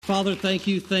Father, thank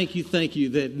you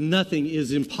that nothing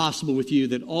is impossible with you,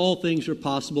 that all things are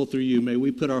possible through you. May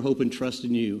we put our hope and trust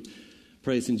in you.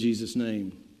 Praise in Jesus'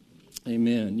 name.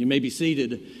 Amen. You may be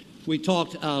seated. We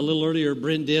talked a little earlier,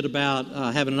 Brent did, about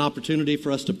having an opportunity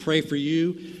for us to pray for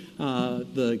you.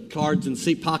 The cards and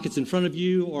seat pockets in front of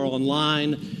you or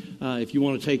online. If you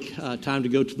want to take time to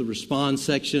go to the respond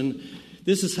section.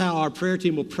 This is how our prayer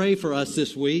team will pray for us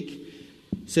this week.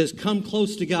 It says, come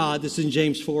close to God. This is in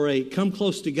James 4:8. Come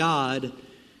close to God,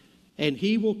 and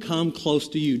He will come close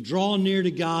to you. Draw near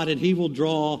to God, and He will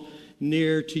draw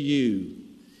near to you.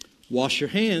 Wash your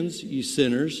hands, you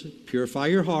sinners. Purify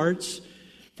your hearts,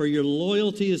 for your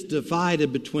loyalty is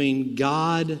divided between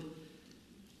God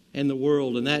and the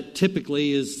world. And that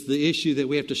typically is the issue that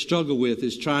we have to struggle with,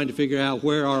 is trying to figure out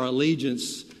where our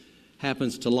allegiance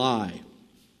happens to lie.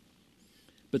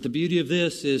 But the beauty of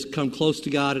this is come close to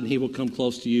God and He will come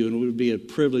close to you. And it would be a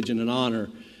privilege and an honor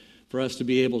for us to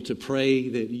be able to pray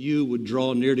that you would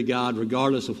draw near to God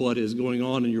regardless of what is going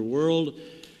on in your world,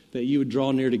 that you would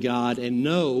draw near to God and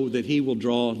know that He will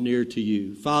draw near to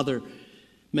you. Father,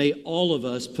 may all of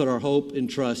us put our hope and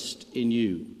trust in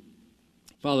you.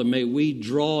 Father, may we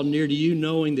draw near to you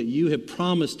knowing that you have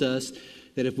promised us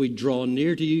that if we draw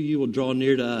near to you, you will draw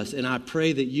near to us. And I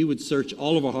pray that you would search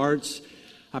all of our hearts.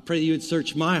 I pray that you would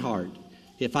search my heart.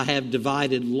 If I have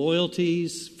divided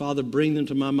loyalties, Father, bring them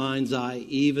to my mind's eye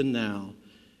even now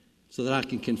so that I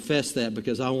can confess that,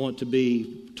 because I want to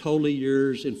be totally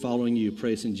yours in following you.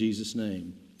 Praise in Jesus'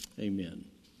 name. Amen.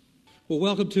 Well,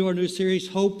 welcome to our new series,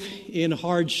 Hope in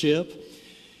Hardship.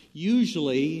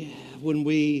 Usually, when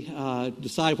we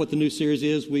decide what the new series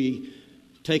is, we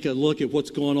take a look at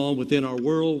what's going on within our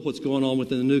world, what's going on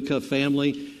within the New Cove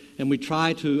family, and we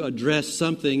try to address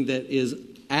something that is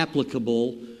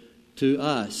applicable to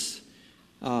us.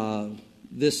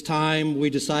 This time we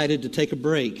decided to take a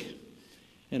break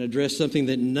and address something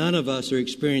that none of us are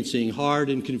experiencing: hard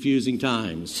and confusing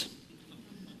times.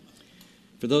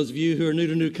 For those of you who are new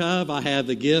to New Cove, I have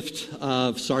the gift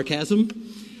of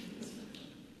sarcasm.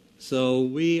 So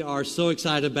we are so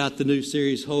excited about the new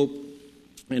series, Hope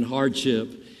in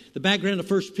Hardship. The background of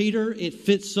 1 Peter, it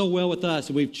fits so well with us.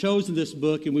 And we've chosen this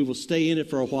book and we will stay in it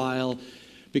for a while,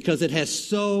 because it has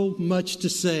so much to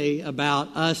say about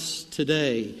us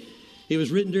today. It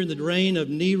was written during the reign of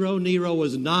Nero. Nero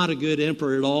was not a good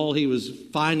emperor at all. He was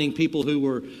finding people who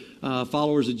were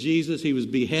followers of Jesus. He was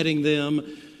beheading them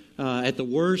at the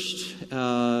worst.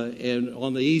 And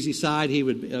on the easy side, he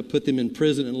would put them in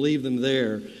prison and leave them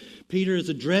there. Peter is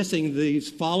addressing these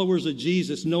followers of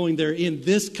Jesus, knowing they're in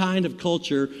this kind of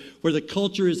culture where the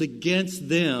culture is against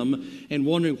them, and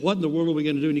wondering what in the world are we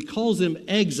going to do. And he calls them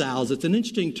exiles. It's an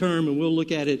interesting term, and we'll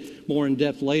look at it more in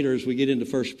depth later as we get into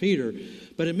 1 Peter.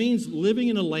 But it means living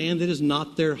in a land that is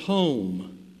not their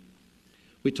home.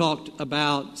 We talked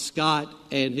about Scott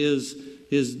and his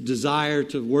desire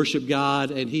to worship God,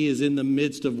 and he is in the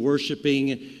midst of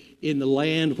worshiping in the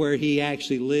land where he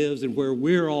actually lives and where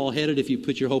we're all headed if you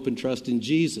put your hope and trust in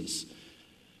Jesus.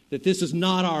 That this is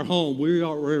not our home. We're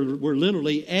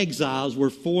literally exiles.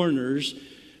 We're foreigners.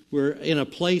 We're in a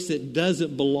place that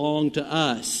doesn't belong to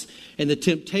us. And the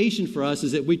temptation for us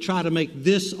is that we try to make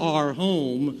this our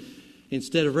home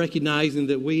instead of recognizing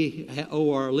that we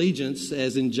owe our allegiance,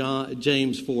 as in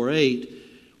James 4:8,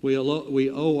 we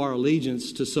owe our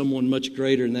allegiance to someone much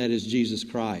greater, and that is Jesus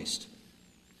Christ.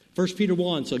 1 Peter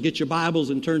 1. So get your Bibles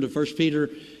and turn to 1 Peter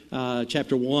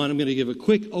chapter 1. I'm going to give a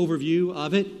quick overview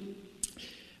of it.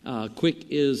 Quick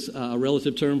is a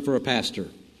relative term for a pastor.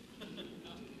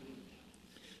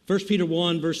 1 Peter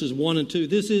 1, verses 1 and 2.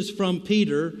 This is from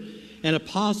Peter, an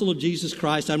apostle of Jesus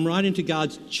Christ. I'm writing to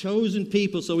God's chosen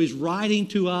people, so he's writing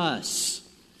to us.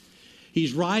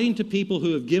 He's writing to people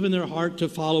who have given their heart to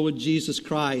follow Jesus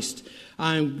Christ.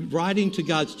 I'm writing to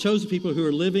God's chosen people who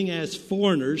are living as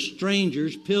foreigners,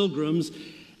 strangers, pilgrims,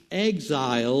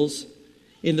 exiles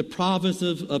in the province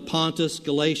of Pontus,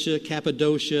 Galatia,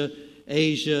 Cappadocia,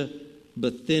 Asia,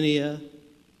 Bithynia.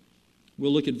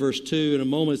 We'll look at verse 2 in a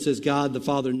moment. It says, God the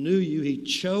Father knew you. He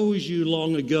chose you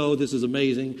long ago. This is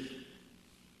amazing.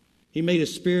 He made a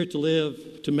spirit to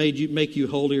live to make you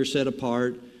holy or set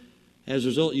apart. As a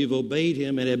result, you've obeyed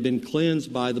Him and have been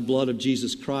cleansed by the blood of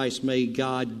Jesus Christ. May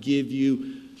God give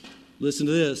you, listen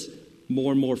to this,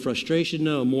 more and more frustration?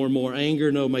 No. More and more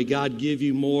anger? No. May God give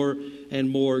you more and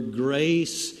more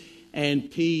grace and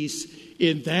peace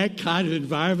in that kind of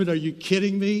environment. Are you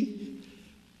kidding me?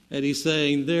 And he's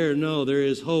saying there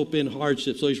is hope in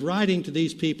hardship. So he's writing to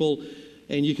these people,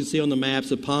 and you can see on the maps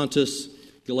of Pontus,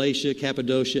 Galatia,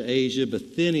 Cappadocia, Asia,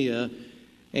 Bithynia,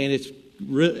 and it's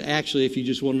Actually, if you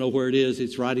just want to know where it is,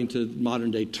 it's right into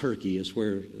modern-day Turkey is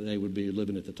where they would be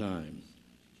living at the time.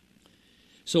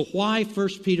 So why 1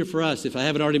 Peter for us? If I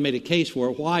haven't already made a case for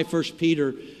it, why 1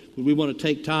 Peter would we want to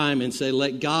take time and say,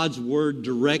 let God's Word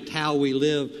direct how we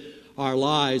live our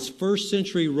lives? First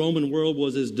century Roman world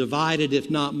was as divided,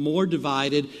 if not more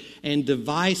divided and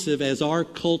divisive as our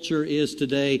culture is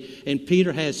today. And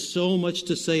Peter has so much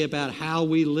to say about how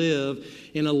we live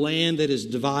in a land that is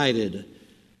divided.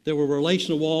 There were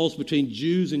relational walls between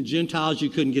Jews and Gentiles.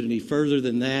 You couldn't get any further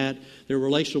than that. There were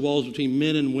relational walls between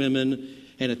men and women,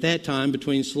 and at that time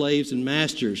between slaves and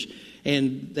masters.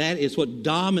 And that is what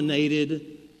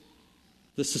dominated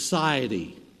the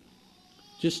society.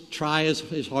 Just try as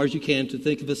hard as you can to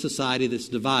think of a society that's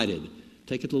divided.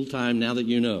 Take a little time now that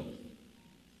you know.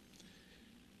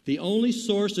 The only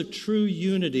source of true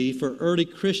unity for early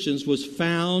Christians was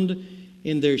found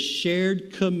in their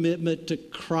shared commitment to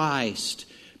Christ.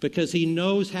 Because he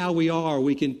knows how we are.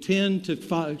 We can tend to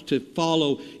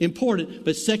follow important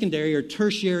but secondary or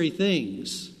tertiary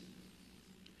things.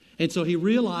 And so he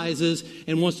realizes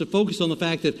and wants to focus on the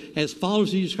fact that as followers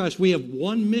of Jesus Christ, we have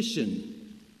one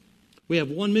mission. We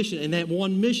have one mission, and that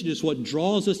one mission is what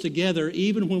draws us together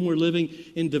even when we're living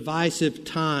in divisive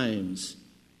times.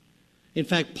 In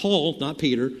fact, Paul, not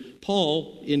Peter,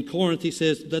 Paul in Corinth, he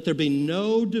says, let there be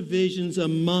no divisions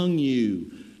among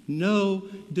you. No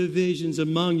divisions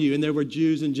among you. And there were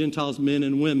Jews and Gentiles, men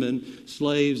and women,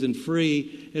 slaves and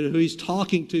free, and who he's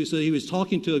talking to. So he was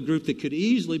talking to a group that could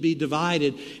easily be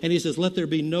divided. And he says, let there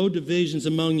be no divisions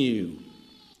among you.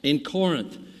 In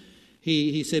Corinth,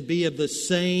 he said, be of the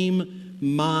same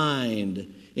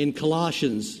mind. In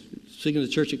Colossians, speaking to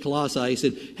the church at Colossae, he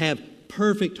said, have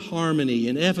perfect harmony.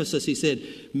 In Ephesus, he said,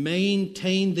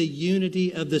 maintain the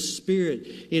unity of the Spirit.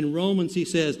 In Romans, he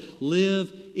says,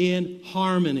 live in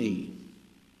harmony.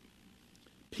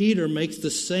 Peter makes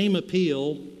the same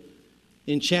appeal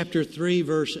in chapter 3,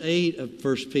 verse 8 of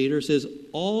 1 Peter. It says,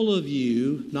 all of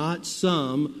you, not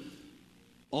some,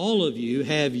 all of you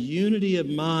have unity of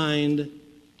mind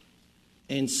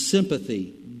and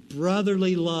sympathy,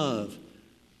 brotherly love,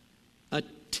 a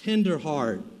tender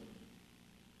heart,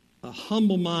 a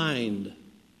humble mind,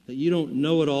 that you don't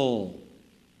know it all.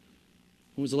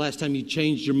 When was the last time you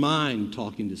changed your mind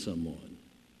talking to someone?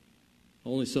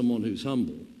 Only someone who's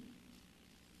humble.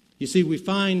 You see, we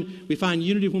find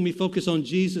unity when we focus on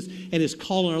Jesus and His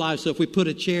call in our lives. So if we put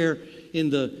a chair in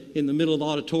the middle of the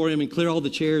auditorium and clear all the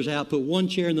chairs out, put one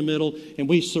chair in the middle, and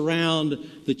we surround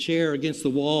the chair against the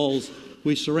walls.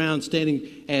 We surround standing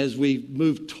as we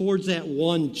move towards that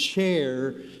one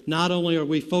chair. Not only are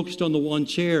we focused on the one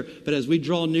chair, but as we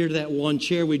draw near to that one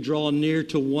chair, we draw near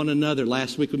to one another.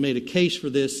 Last week we made a case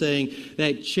for this, saying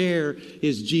that chair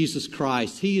is Jesus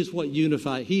Christ. He is what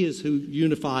unifies. He is who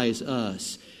unifies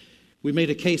us. We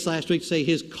made a case last week to say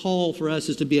His call for us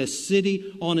is to be a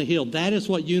city on a hill. That is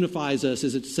what unifies us,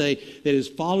 is it to say that as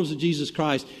followers of Jesus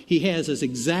Christ, He has us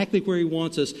exactly where He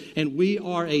wants us, and we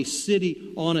are a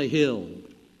city on a hill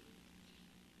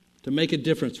to make a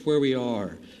difference where we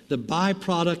are. The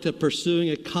byproduct of pursuing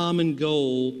a common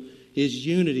goal is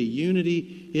unity.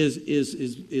 Unity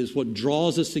is what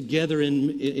draws us together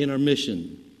in our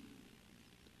mission.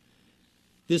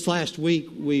 This last week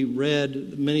we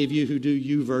read, many of you who do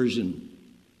YouVersion,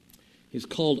 it's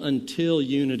called Until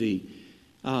Unity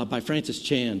by Francis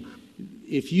Chan.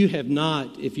 If you have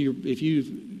not, if you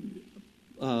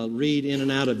read in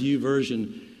and out of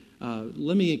YouVersion,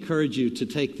 let me encourage you to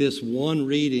take this one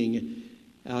reading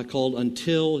called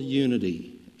Until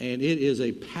Unity. And it is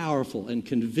a powerful and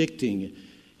convicting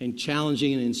and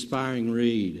challenging and inspiring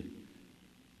read.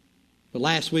 But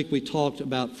last week we talked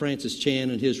about Francis Chan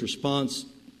and his response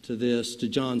to this, to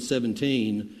John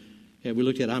 17. And we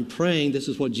looked at, I'm praying, this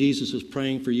is what Jesus was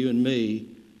praying for you and me.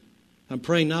 I'm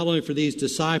praying not only for these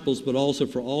disciples, but also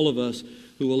for all of us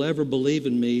who will ever believe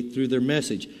in me through their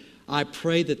message. I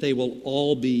pray that they will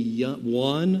all be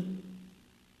one,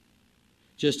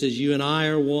 just as you and I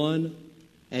are one,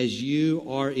 as you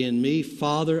are in me.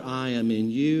 Father, I am in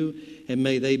you, and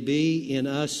may they be in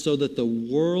us so that the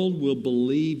world will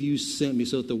believe you sent me,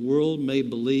 so that the world may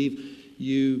believe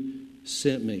you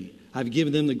sent me. I've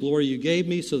given them the glory you gave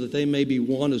me so that they may be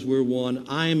one as we're one.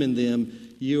 I am in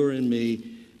them, you are in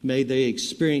me. May they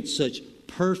experience such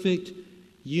perfect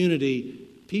unity,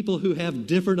 people who have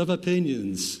different of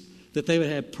opinions, that they would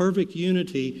have perfect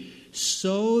unity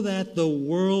so that the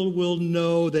world will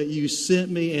know that you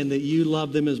sent me and that you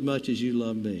love them as much as you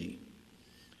love me.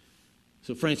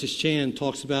 So Francis Chan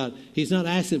talks about, he's not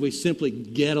asking that we simply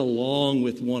get along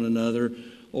with one another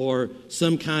or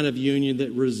some kind of union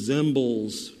that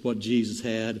resembles what Jesus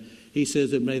had. He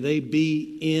says that may they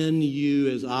be in you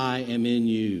as I am in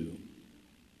you.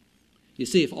 You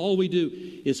see, if all we do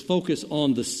is focus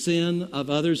on the sin of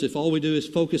others, if all we do is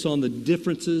focus on the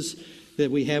differences that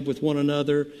we have with one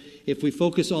another, if we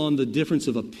focus on the difference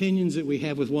of opinions that we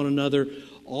have with one another,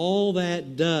 all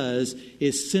that does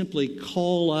is simply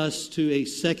call us to a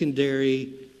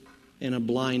secondary and a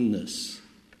blindness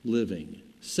living.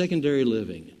 Secondary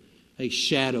living. A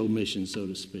shadow mission, so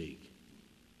to speak.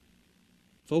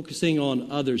 Focusing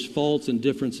on others' faults and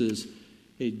differences,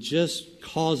 it just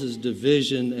causes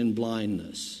division and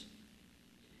blindness.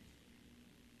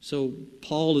 So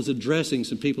Paul is addressing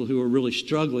some people who are really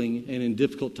struggling and in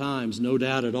difficult times, no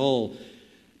doubt at all.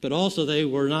 But also they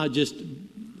were not just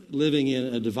living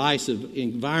in a divisive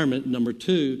environment. Number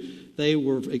two, they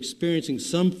were experiencing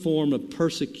some form of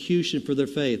persecution for their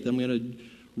faith. I'm going to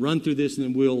run through this and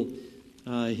then we'll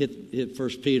hit 1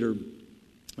 Peter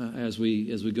as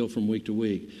we go from week to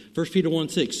week. 1 Peter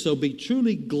 1:6, so be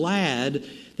truly glad,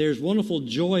 there's wonderful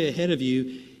joy ahead of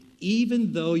you,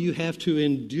 even though you have to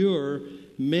endure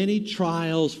many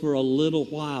trials for a little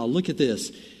while. Look at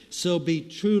this. So be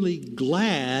truly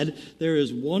glad, there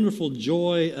is wonderful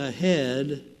joy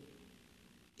ahead,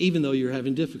 even though you're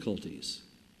having difficulties.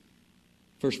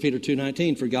 1 Peter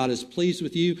 2:19, for God is pleased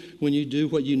with you when you do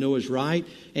what you know is right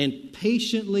and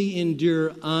patiently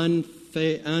endure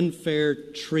unfair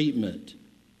treatment.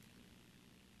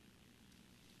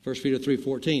 1 Peter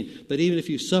 3:14, but even if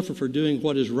you suffer for doing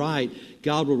what is right,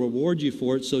 God will reward you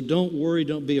for it, so don't worry,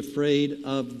 don't be afraid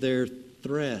of their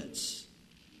threats.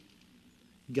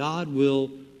 God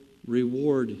will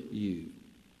reward you.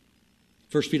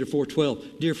 1 Peter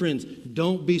 4:12, dear friends,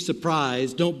 don't be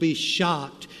surprised, don't be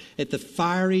shocked at the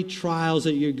fiery trials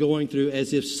that you're going through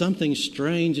as if something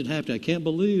strange had happened. I can't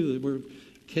believe that we're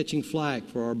catching flack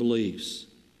for our beliefs.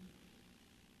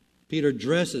 Peter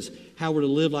addresses how we're to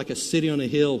live like a city on a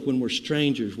hill when we're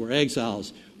strangers, we're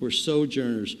exiles, we're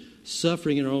sojourners,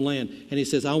 suffering in our own land. And he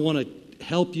says, I want to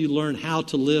help you learn how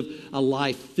to live a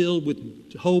life filled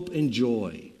with hope and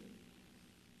joy.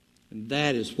 And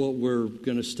that is what we're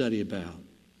going to study about.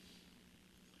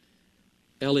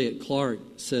 Elliot Clark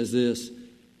says this,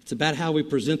 it's about how we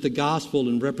present the gospel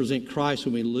and represent Christ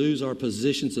when we lose our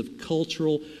positions of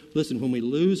when we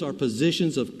lose our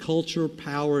positions of culture,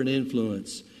 power, and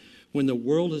influence. When the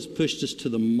world has pushed us to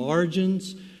the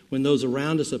margins, when those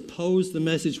around us oppose the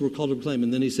message we're called to proclaim.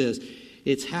 And then he says,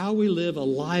 it's how we live a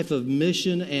life of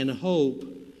mission and hope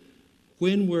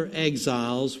when we're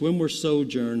exiles, when we're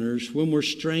sojourners, when we're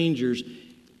strangers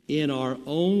in our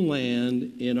own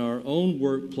land, in our own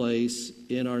workplace,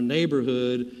 in our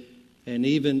neighborhood, and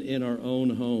even in our own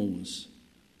homes.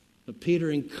 But Peter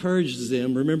encourages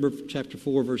them, remember chapter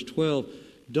 4, verse 12,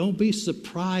 don't be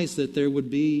surprised that there would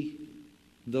be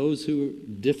those who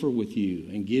differ with you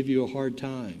and give you a hard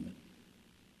time.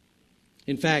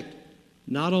 In fact,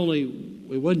 not only,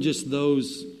 it wasn't just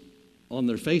those on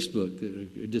their Facebook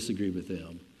that disagree with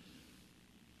them,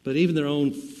 but even their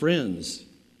own friends.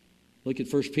 Look at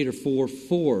 1 Peter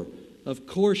 4:4. Of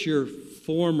course, your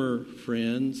former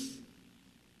friends,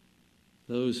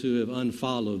 those who have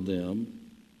unfollowed them,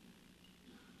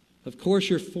 of course,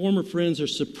 your former friends are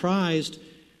surprised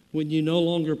when you no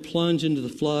longer plunge into the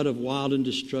flood of wild and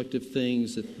destructive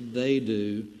things that they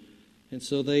do, and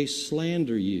so they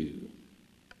slander you.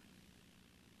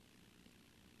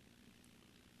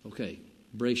 Okay,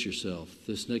 brace yourself.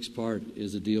 This next part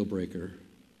is a deal breaker.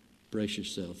 Brace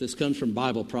yourself. This comes from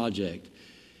Bible Project.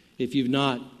 If you've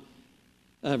not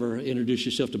ever introduced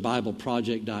yourself to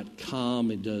BibleProject.com,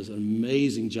 it does an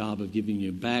amazing job of giving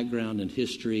you background and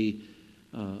history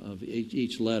of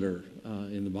each letter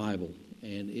in the Bible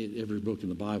and every book in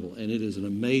the Bible. And it is an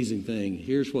amazing thing.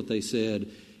 Here's what they said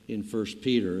in 1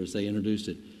 Peter as they introduced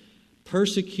it.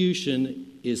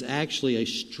 Persecution is actually a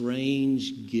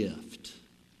strange gift.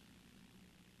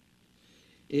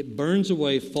 It burns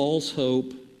away false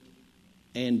hope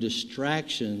and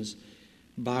distractions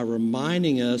by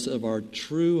reminding us of our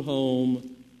true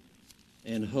home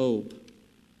and hope.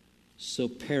 So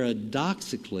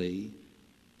paradoxically,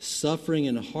 suffering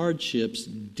and hardships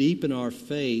deepen our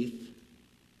faith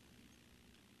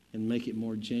and make it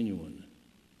more genuine.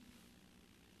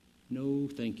 No,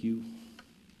 thank you.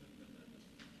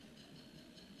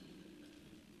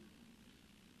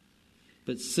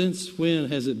 But since when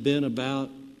has it been about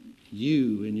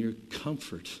you and your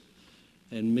comfort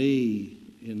and me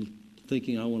in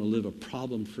thinking I want to live a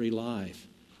problem-free life?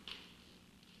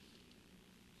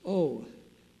 Oh,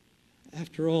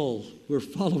 after all, we're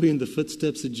following the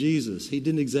footsteps of Jesus. He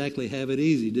didn't exactly have it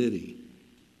easy, did he?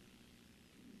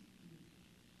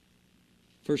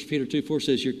 1 Peter 2:4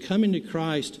 says, you're coming to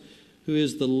Christ who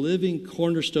is the living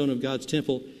cornerstone of God's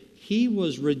temple, he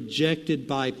was rejected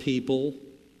by people,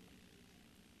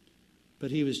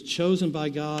 but he was chosen by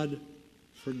God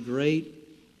for great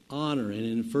honor. And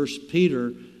in 1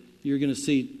 Peter, you're going to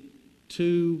see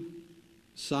two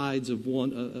sides of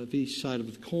each side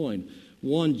of the coin.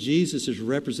 One, Jesus is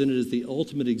represented as the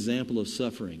ultimate example of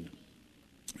suffering.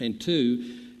 And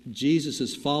two,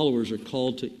 Jesus' followers are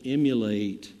called to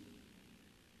emulate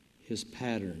his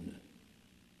pattern.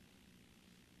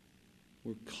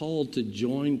 We're called to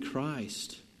join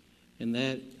Christ, and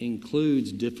that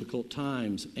includes difficult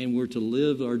times. And we're to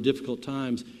live our difficult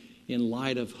times in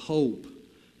light of hope,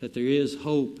 that there is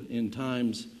hope in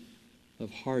times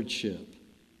of hardship.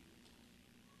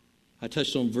 I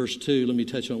touched on verse 2. Let me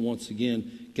touch on it once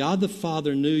again. God the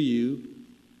Father knew you.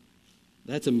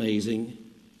 That's amazing.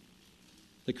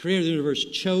 The Creator of the universe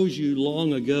chose you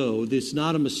long ago. It's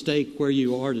not a mistake where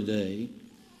you are today.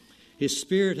 His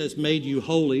Spirit has made you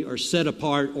holy or set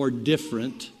apart or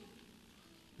different,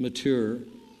 mature.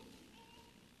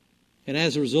 And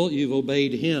as a result, you've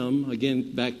obeyed Him.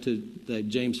 Again, back to that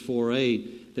James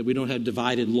 4:8, that we don't have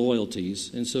divided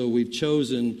loyalties. And so we've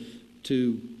chosen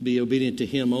to be obedient to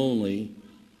Him only.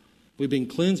 We've been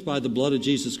cleansed by the blood of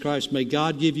Jesus Christ. May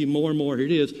God give you more and more, here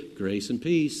it is, grace and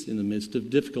peace in the midst of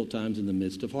difficult times, in the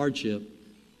midst of hardship,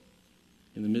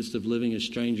 in the midst of living as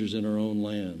strangers in our own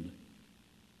land.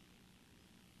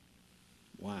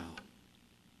 Wow.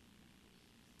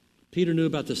 Peter knew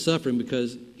about the suffering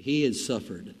because he had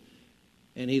suffered.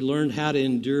 And he learned how to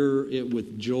endure it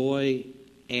with joy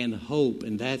and hope.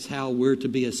 And that's how we're to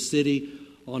be a city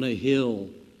on a hill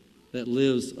that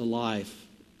lives a life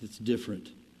that's different.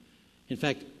 In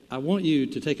fact, I want you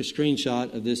to take a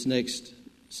screenshot of this next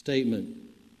statement.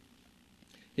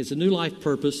 It's a new life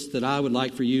purpose that I would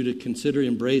like for you to consider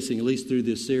embracing, at least through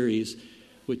this series,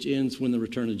 which ends when the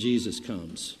return of Jesus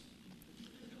comes.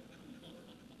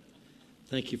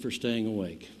 Thank you for staying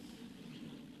awake.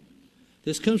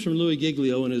 This comes from Louis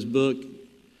Giglio in his book,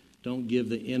 Don't Give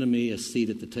the Enemy a Seat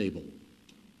at the Table.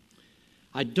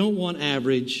 I don't want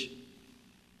average.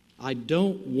 I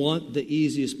don't want the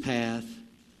easiest path.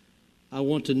 I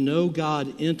want to know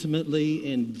God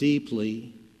intimately and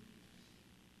deeply.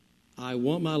 I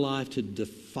want my life to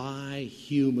defy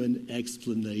human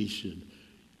explanation.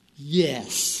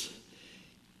 Yes.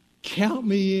 Count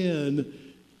me in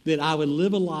that I would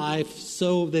live a life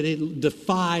so that it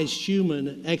defies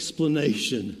human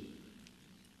explanation.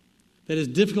 That as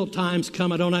difficult times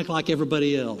come, I don't act like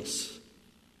everybody else.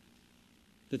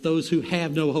 That those who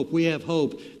have no hope, we have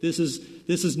hope. This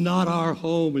is not our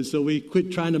home, and so we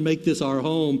quit trying to make this our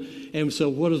home. And so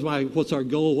what's our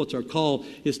goal, what's our call,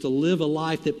 is to live a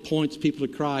life that points people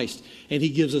to Christ. And He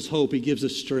gives us hope, He gives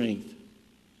us strength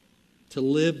to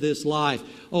live this life.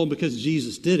 Oh, because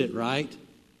Jesus did it, right?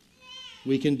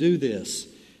 We can do this.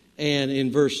 And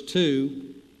in verse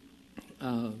 2,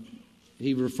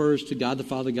 he refers to God the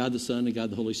Father, God the Son, and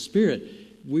God the Holy Spirit.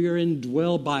 We are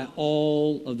indwelled by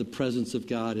all of the presence of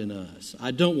God in us. I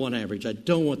don't want average. I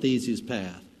don't want the easiest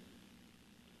path.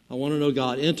 I want to know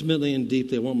God intimately and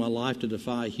deeply. I want my life to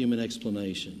defy human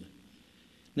explanation.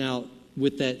 Now,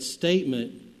 with that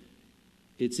statement,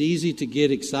 it's easy to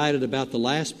get excited about the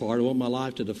last part. I want my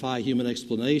life to defy human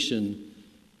explanation.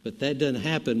 But that doesn't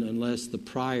happen unless the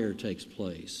prior takes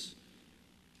place.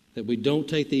 That we don't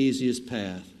take the easiest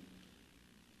path.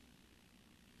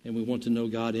 And we want to know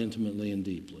God intimately and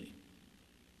deeply.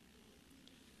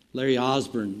 Larry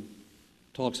Osborne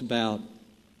talks about,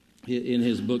 in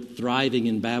his book, Thriving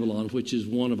in Babylon, which is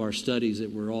one of our studies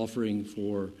that we're offering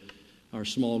for our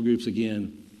small groups.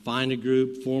 Again, find a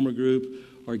group, form a group,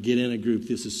 or get in a group.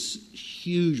 This is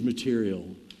huge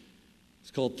material. It's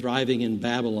called Thriving in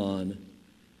Babylon.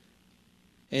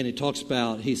 And it talks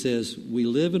about, he says, we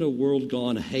live in a world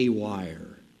gone haywire.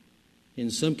 In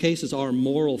some cases, our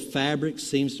moral fabric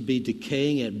seems to be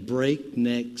decaying at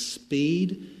breakneck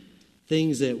speed.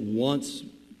 Things that once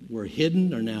were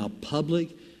hidden are now public.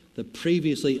 The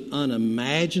previously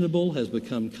unimaginable has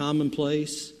become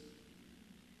commonplace.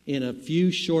 In a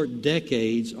few short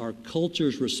decades, our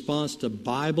culture's response to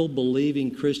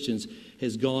Bible-believing Christians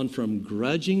has gone from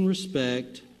grudging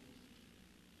respect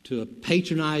to a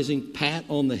patronizing pat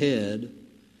on the head,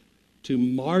 to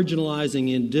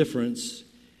marginalizing indifference,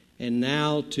 and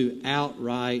now to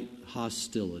outright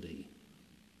hostility.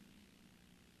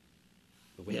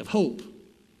 But we have hope,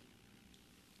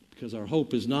 because our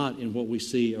hope is not in what we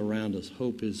see around us.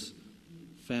 Hope is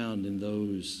found in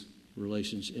those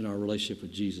relationships, in our relationship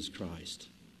with Jesus Christ.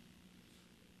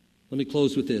 Let me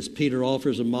close with this. Peter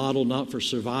offers a model not for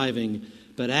surviving,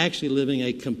 but actually living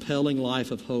a compelling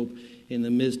life of hope in the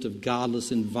midst of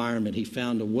godless environment. He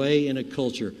found a way in a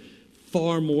culture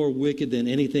far more wicked than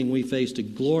anything we face to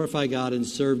glorify God and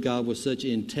serve God with such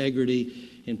integrity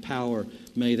and power.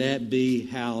 May that be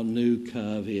how New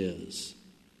Cove is.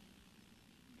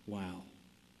 Wow.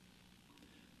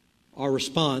 Our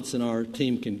response, and our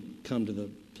team can come to the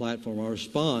platform, our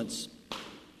response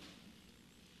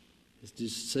is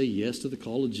just say yes to the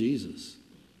call of Jesus.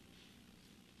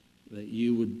 That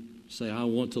you would say, I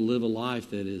want to live a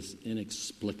life that is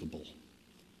inexplicable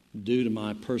due to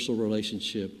my personal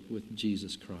relationship with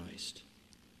Jesus Christ.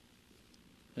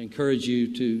 I encourage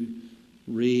you to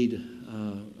read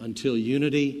Until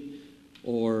Unity,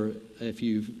 or if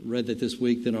you've read that this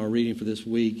week, then our reading for this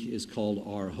week is called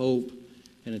Our Hope,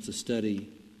 and it's a study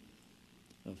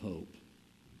of hope.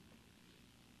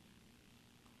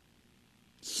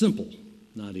 Simple,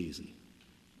 not easy.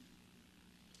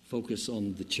 Focus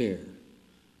on the chair.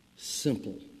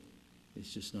 Simple.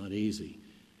 It's just not easy.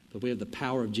 But we have the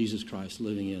power of Jesus Christ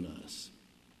living in us.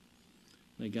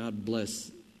 May God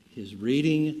bless his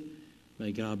reading.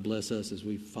 May God bless us as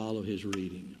we follow his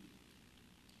reading.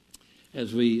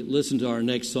 As we listen to our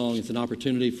next song, it's an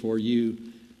opportunity for you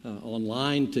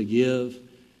online to give.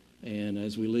 And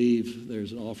as we leave,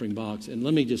 there's an offering box. And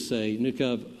let me just say, New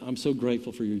Cove, I'm so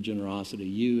grateful for your generosity.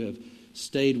 You have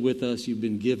stayed with us. You've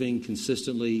been giving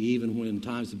consistently, even when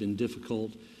times have been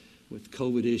difficult with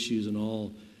COVID issues and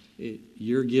all.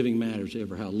 Your giving matters,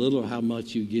 ever how little or how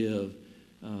much you give.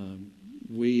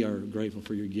 We are grateful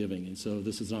for your giving. And so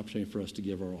this is an opportunity for us to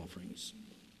give our offerings.